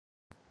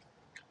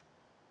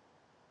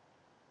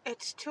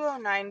It's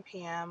 2:09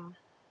 p.m.,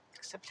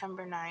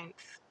 September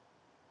 9th.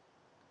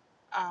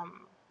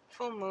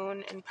 Full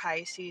moon in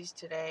Pisces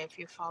today, if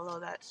you follow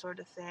that sort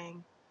of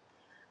thing.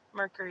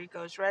 Mercury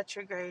goes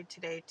retrograde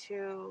today,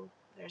 too.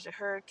 There's a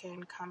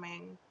hurricane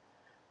coming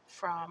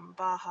from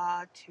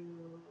Baja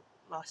to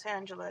Los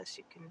Angeles.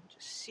 You can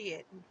just see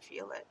it and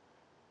feel it.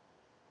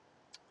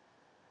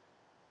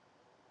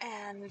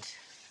 And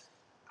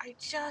I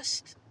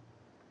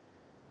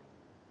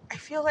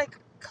feel like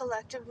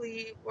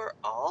collectively we're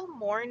all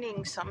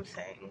mourning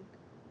something.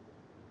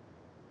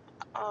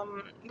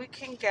 We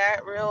can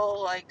get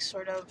real,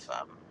 sort of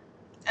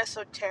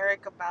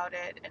esoteric about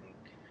it and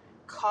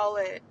call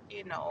it,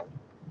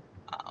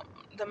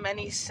 the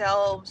many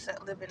selves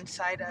that live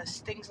inside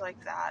us, things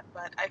like that.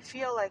 But I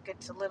feel like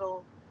it's a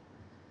little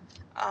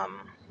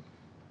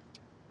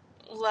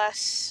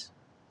less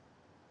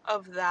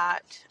of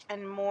that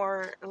and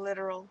more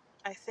literal.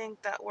 I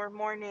think that we're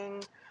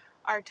mourning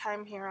our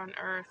time here on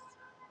Earth.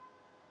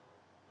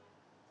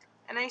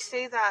 And I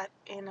say that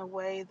in a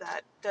way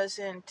that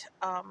doesn't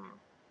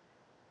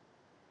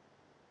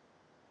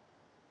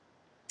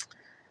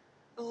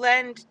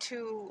lend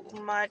too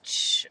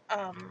much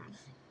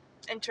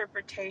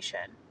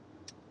interpretation.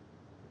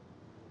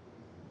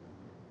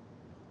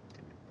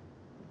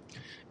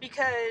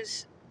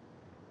 Because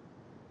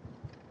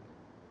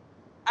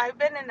I've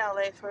been in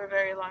LA for a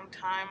very long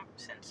time,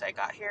 since I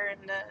got here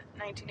in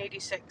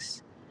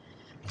 1986.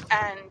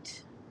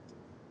 And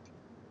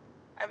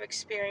I've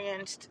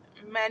experienced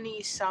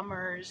many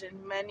summers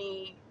and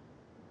many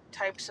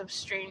types of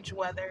strange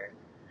weather.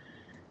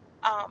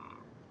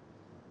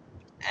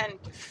 And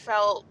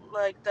felt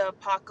like the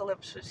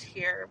apocalypse was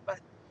here. But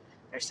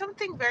there's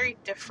something very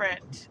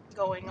different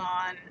going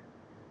on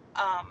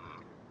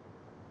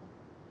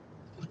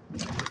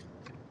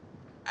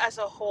as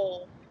a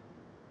whole.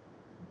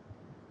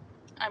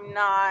 I'm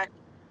not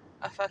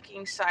a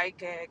fucking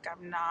psychic.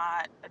 I'm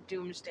not a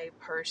doomsday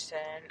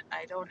person.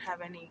 I don't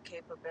have any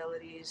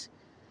capabilities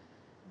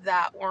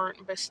that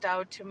weren't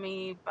bestowed to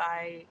me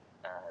by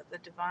the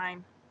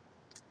divine.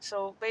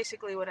 So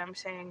basically what I'm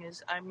saying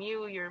is, I'm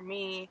you, you're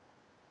me.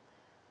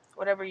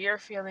 Whatever you're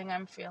feeling,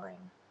 I'm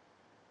feeling.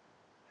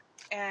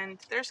 And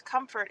there's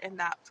comfort in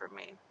that for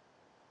me.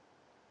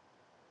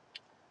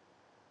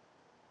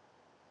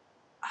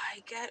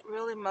 I get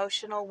real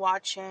emotional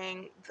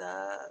watching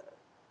the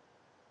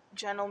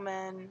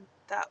gentlemen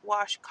that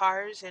wash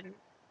cars and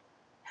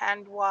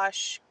hand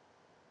wash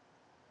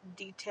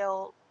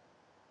detail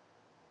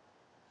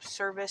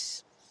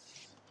service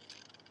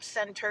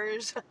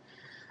centers.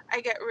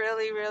 I get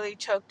really, really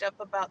choked up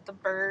about the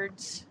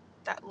birds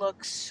that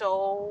look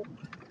so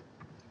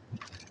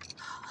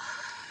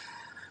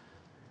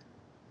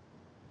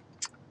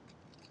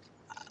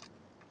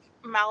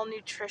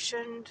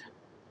malnutritioned.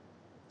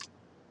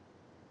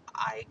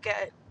 I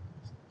get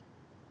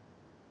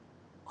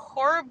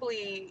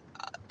horribly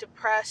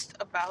depressed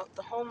about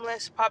the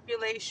homeless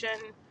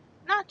population,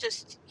 not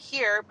just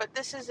here, but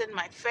this is in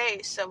my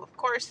face. So of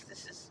course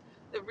this is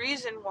the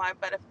reason why,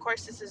 but of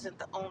course this isn't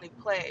the only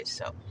place.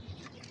 So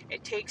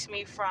it takes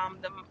me from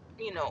the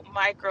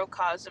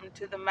microcosm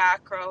to the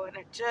macro, and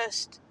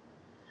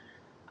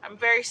I'm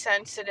very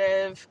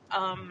sensitive.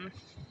 I'm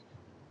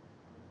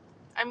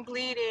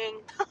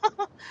bleeding.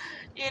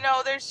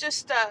 There's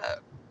just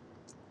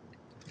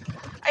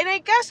and I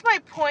guess my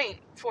point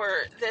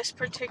for this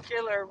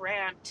particular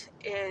rant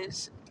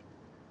is,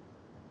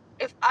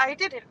 if I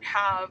didn't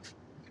have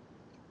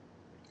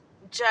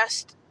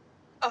just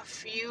a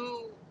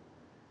few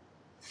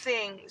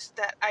things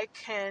that I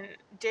can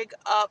dig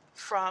up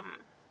from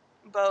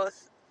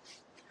both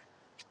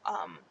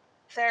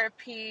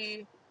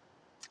therapy,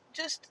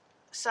 just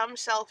some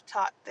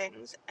self-taught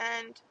things,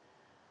 and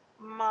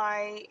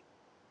my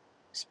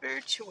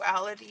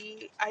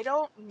spirituality, I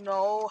don't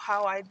know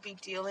how I'd be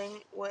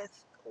dealing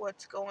with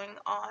what's going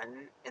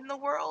on in the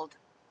world,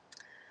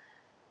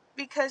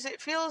 because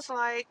it feels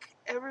like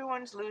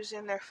everyone's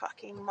losing their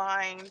fucking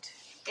mind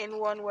in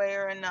one way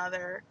or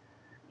another,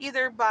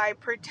 either by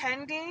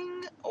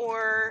pretending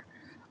or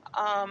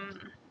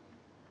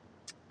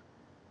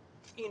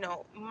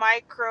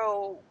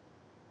micro,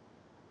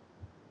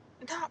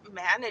 not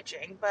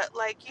managing, but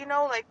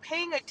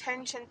paying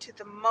attention to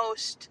the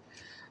most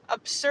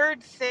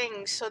absurd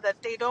things so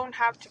that they don't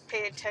have to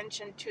pay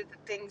attention to the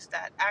things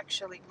that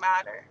actually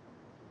matter.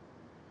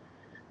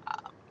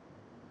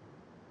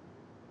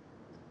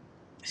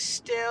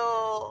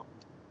 Still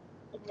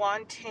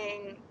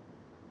wanting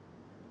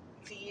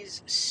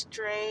these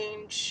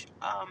strange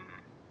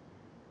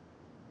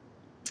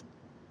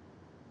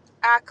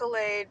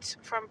accolades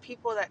from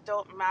people that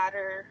don't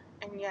matter,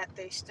 and yet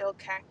they still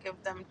can't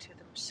give them to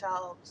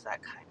themselves,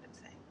 that kind of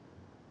thing.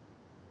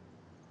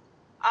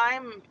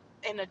 I'm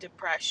in a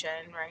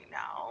depression right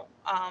now.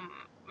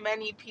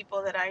 Many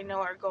people that I know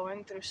are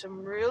going through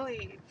some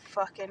really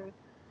fucking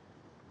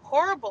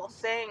horrible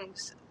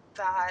things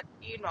that,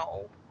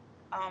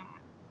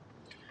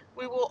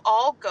 we will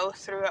all go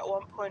through at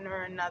one point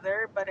or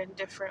another, but in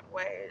different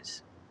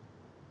ways.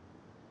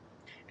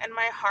 And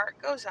my heart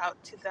goes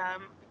out to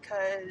them,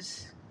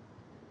 because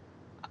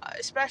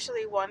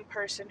especially one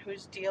person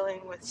who's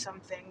dealing with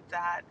something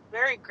that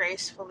very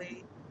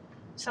gracefully,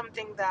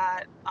 something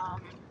that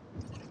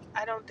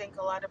I don't think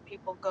a lot of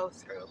people go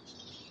through.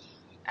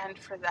 And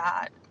for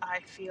that, I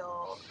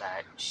feel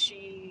that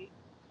she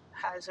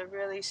has a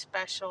really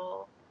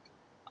special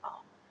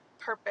um,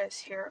 purpose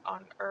here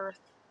on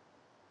earth,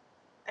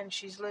 and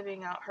she's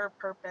living out her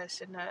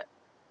purpose in a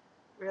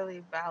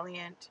really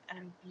valiant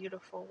and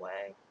beautiful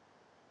way.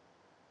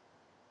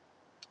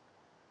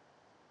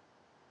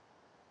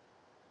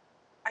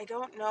 I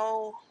don't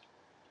know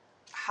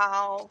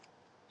how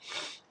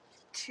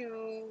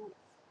to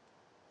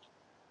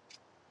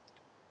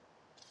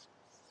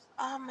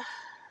um,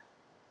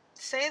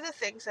 say the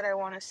things that I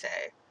want to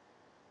say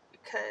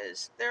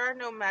because there are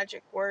no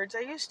magic words.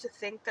 I used to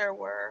think there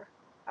were.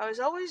 I was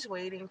always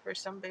waiting for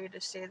somebody to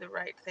say the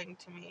right thing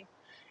to me,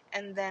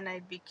 and then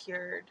I'd be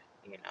cured,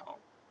 you know.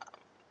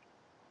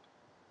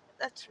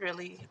 That's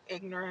really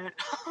ignorant.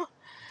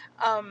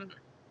 um,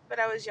 but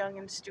I was young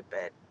and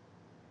stupid.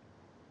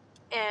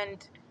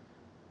 And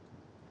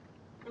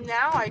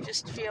now I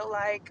just feel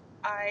like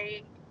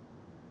I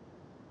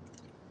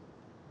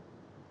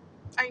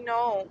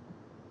know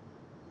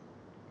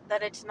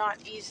that it's not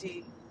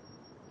easy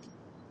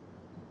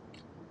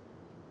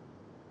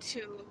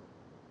to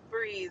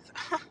breathe,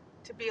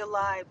 to be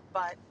alive,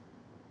 but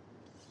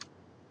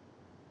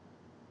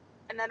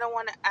and I don't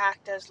want to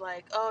act as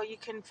like, oh, you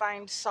can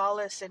find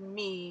solace in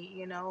me,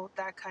 you know,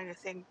 that kind of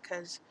thing,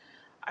 because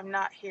I'm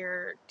not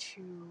here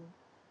to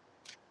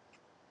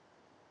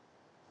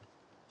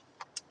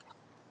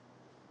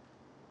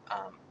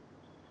um,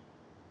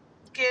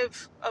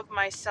 give of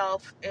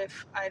myself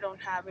if I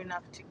don't have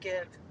enough to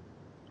give.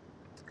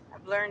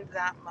 I've learned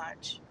that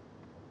much.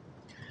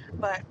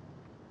 But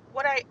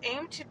what I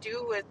aim to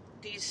do with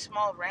these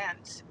small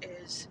rants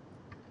is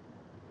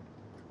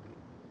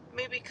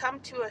maybe come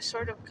to a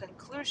sort of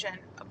conclusion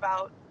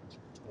about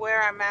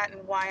where I'm at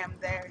and why I'm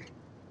there.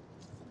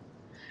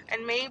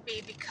 And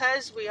maybe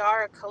because we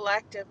are a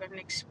collective and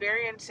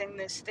experiencing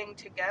this thing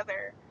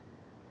together,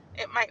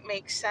 it might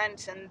make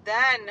sense. And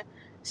then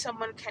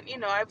someone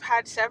can, I've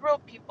had several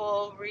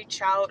people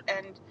reach out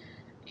and,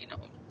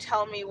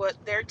 tell me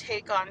what their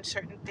take on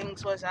certain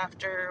things was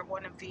after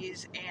one of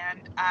these.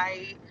 And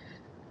I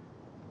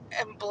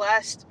am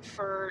blessed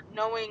for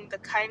knowing the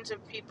kinds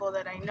of people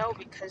that I know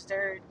because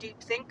they're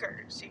deep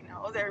thinkers,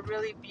 they're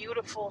really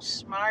beautiful,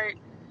 smart,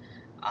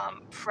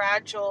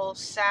 fragile,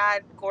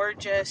 sad,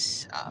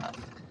 gorgeous,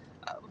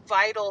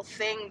 vital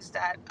things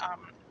that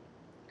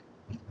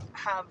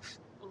have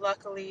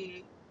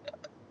luckily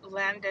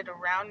landed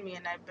around me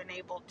and I've been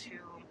able to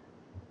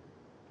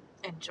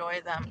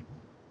enjoy them.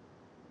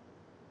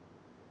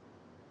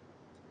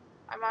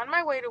 I'm on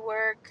my way to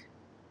work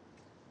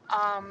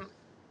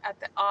at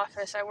the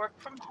office. I work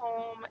from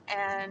home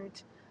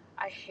and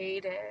I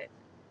hate it.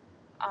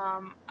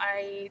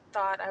 I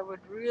thought I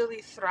would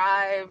really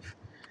thrive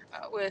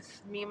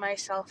with me,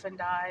 myself, and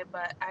I,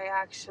 but I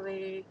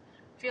actually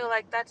feel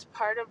like that's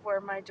part of where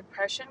my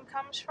depression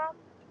comes from.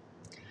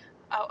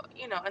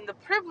 And the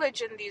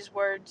privilege in these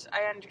words,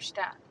 I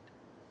understand.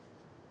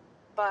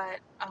 But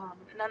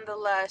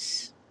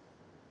nonetheless,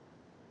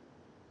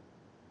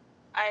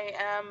 I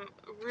am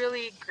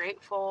really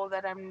grateful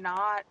that I'm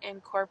not in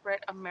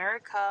corporate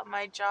America.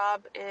 My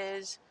job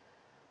is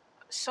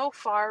so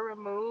far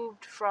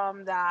removed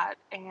from that,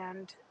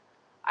 and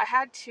I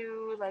had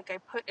to, like I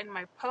put in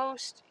my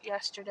post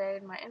yesterday,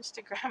 in my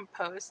Instagram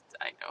post,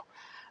 I know,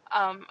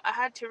 I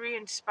had to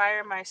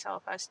re-inspire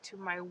myself as to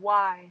my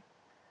why.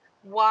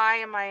 Why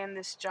am I in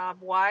this job?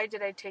 Why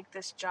did I take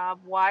this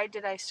job? Why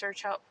did I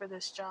search out for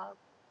this job?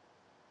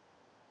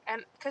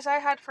 And because I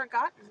had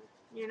forgotten,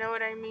 you know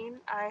what I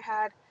mean? I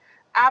had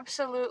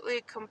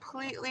absolutely,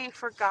 completely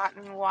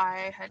forgotten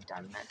why I had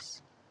done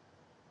this.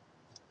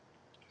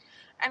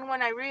 And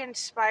when I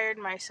re-inspired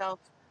myself,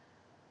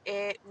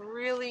 it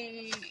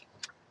really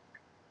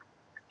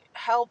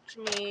helped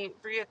me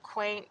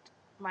reacquaint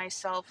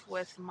myself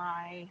with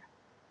my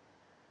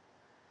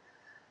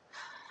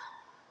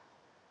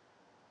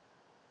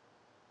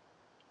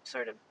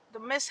sort of the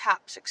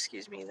mishaps,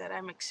 that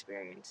I'm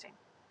experiencing.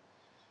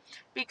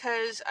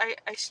 Because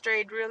I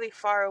strayed really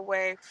far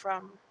away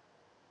from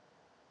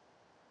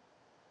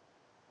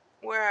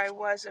where I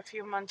was a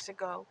few months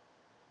ago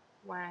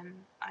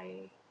when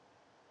I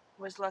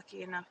was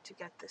lucky enough to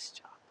get this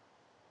job.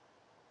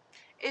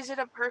 Is it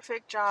a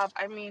perfect job?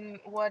 I mean,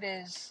 what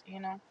is,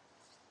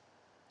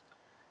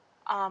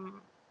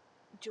 Um,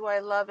 do I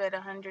love it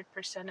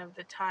 100% of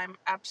the time?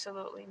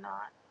 Absolutely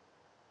not.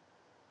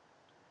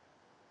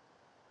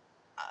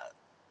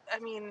 I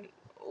mean,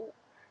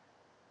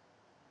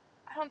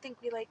 I don't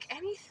think we like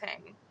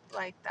anything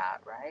like that,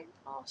 right?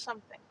 Well, some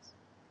things.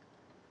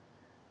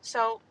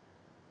 So,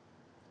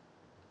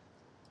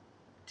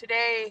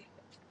 today,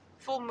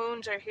 full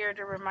moons are here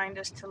to remind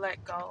us to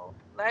let go.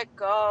 Let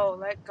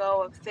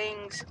go of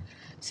things,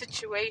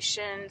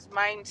 situations,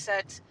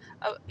 mindsets,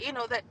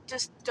 that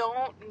just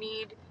don't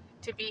need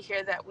to be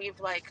here, that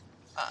we've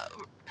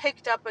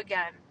picked up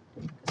again.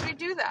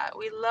 do that.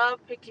 We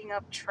love picking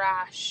up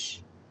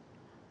trash.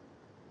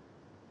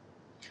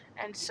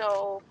 And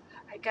so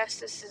I guess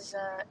this is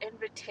an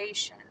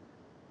invitation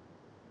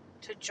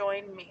to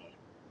join me,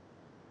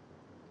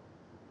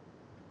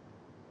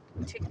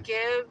 to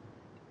give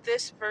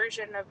this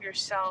version of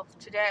yourself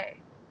today,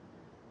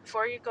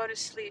 before you go to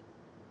sleep.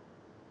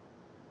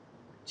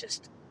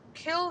 Just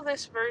kill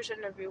this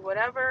version of you,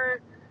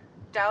 whatever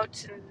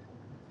doubts and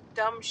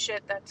dumb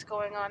shit that's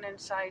going on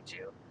inside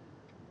you.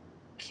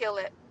 Kill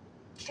it.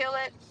 Kill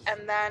it,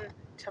 and then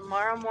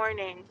tomorrow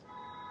morning,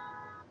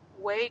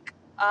 wake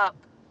up.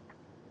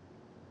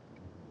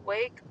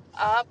 Wake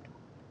up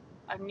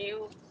a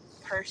new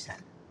person.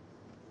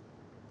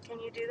 Can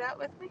you do that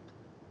with me?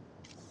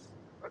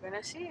 We're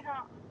gonna see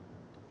how.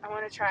 I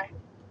want to try.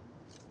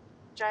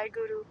 Jai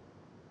Guru.